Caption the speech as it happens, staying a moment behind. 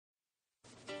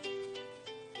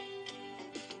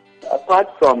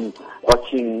apart from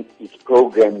watching his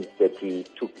programs that he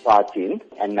took part in,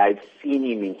 and I've seen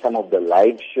him in some of the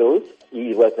live shows,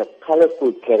 he was a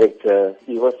colorful character.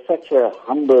 He was such a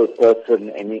humble person,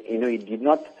 and he did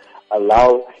not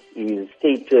allow his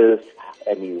status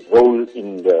and his role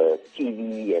in the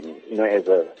TV and, as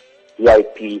a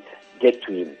VIP get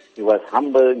to him. He was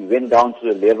humble. He went down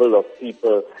to the level of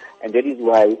people, and that is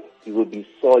why he will be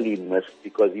sorely missed,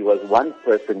 because he was one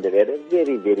person that had a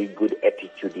very, very good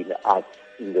attitude in the arts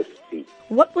industry.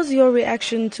 What was your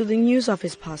reaction to the news of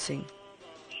his passing?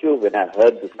 Sure, when I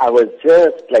heard this, I was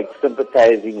just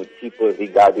sympathizing with people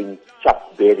regarding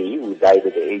Chuck Berry, who died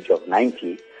at the age of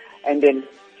 90. And then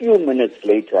a few minutes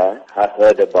later, I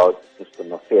heard about Mr.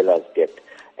 Mafela's death.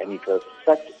 And it was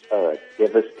such a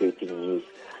devastating news,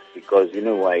 because you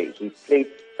know why? He played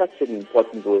such an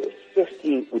important role,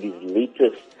 especially with his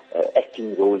latest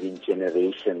acting role in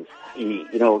Generations. He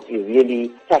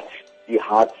really touched the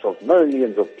hearts of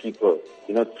millions of people,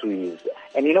 through his...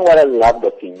 And what I loved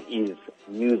of him is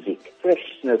music,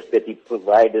 freshness that he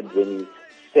provided when he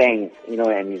sang,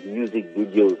 and his music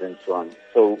videos and so on.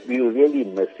 So we will really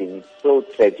miss him. It's so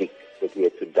tragic that he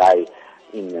had to die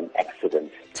in an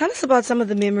accident. Tell us about some of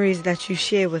the memories that you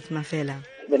share with Mafela.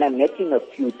 When I met him a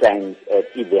few times at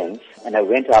events, and I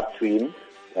went up to him,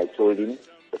 I told him,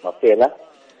 Mafela,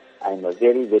 I'm a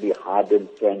very, very hardened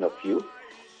fan of you.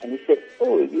 And he said,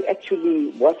 oh, you actually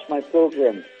watch my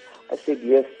programs? I said,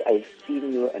 yes, I've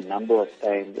seen you a number of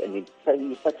times, and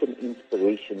it's such an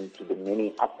inspiration to the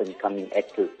many up-and-coming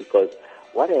actors, because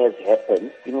what has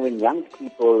happened, when young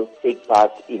people take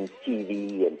part in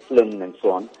TV and film and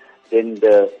so on, then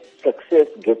the success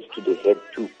gets to the head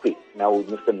too quick. Now, with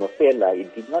Mr. Mafela,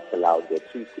 it did not allow that.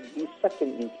 So it could be such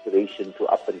an inspiration to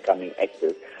up-and-coming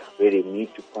actors, where they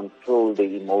need to control the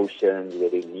emotions, where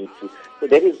they need to... So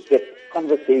that is that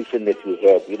conversation that we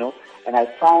had, And I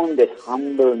found that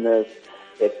humbleness,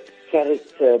 that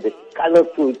character, that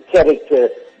colorful character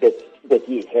that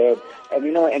he had.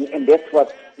 And, and that's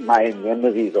what my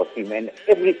memories of him. And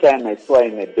every time I saw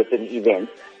him at different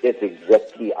events, that's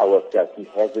exactly how I felt. He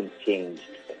hasn't changed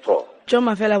at all. Joe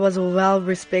Mafela was a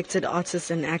well-respected artist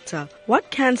and actor.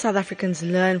 What can South Africans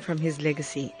learn from his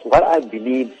legacy? What I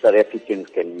believe South Africans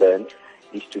can learn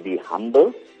is to be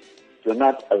humble. Do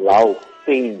not allow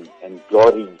fame and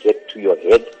glory get to your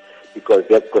head, because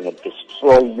that's going to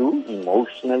destroy you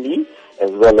emotionally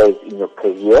as well as in your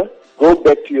career. Go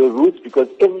back to your roots, because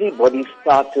everybody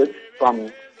started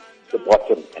from the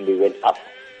bottom and they went up.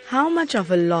 How much of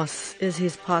a loss is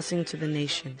his passing to the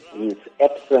nation? His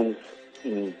absence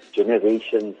in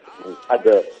Generations and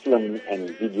other film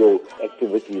and video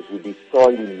activities will be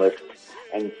sorely missed.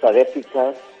 And South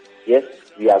Africa, yes,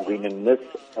 we are going to miss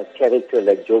a character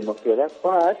like Joe Mafela,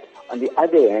 but on the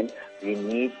other hand, we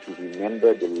need to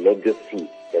remember the legacy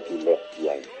that he left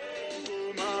behind.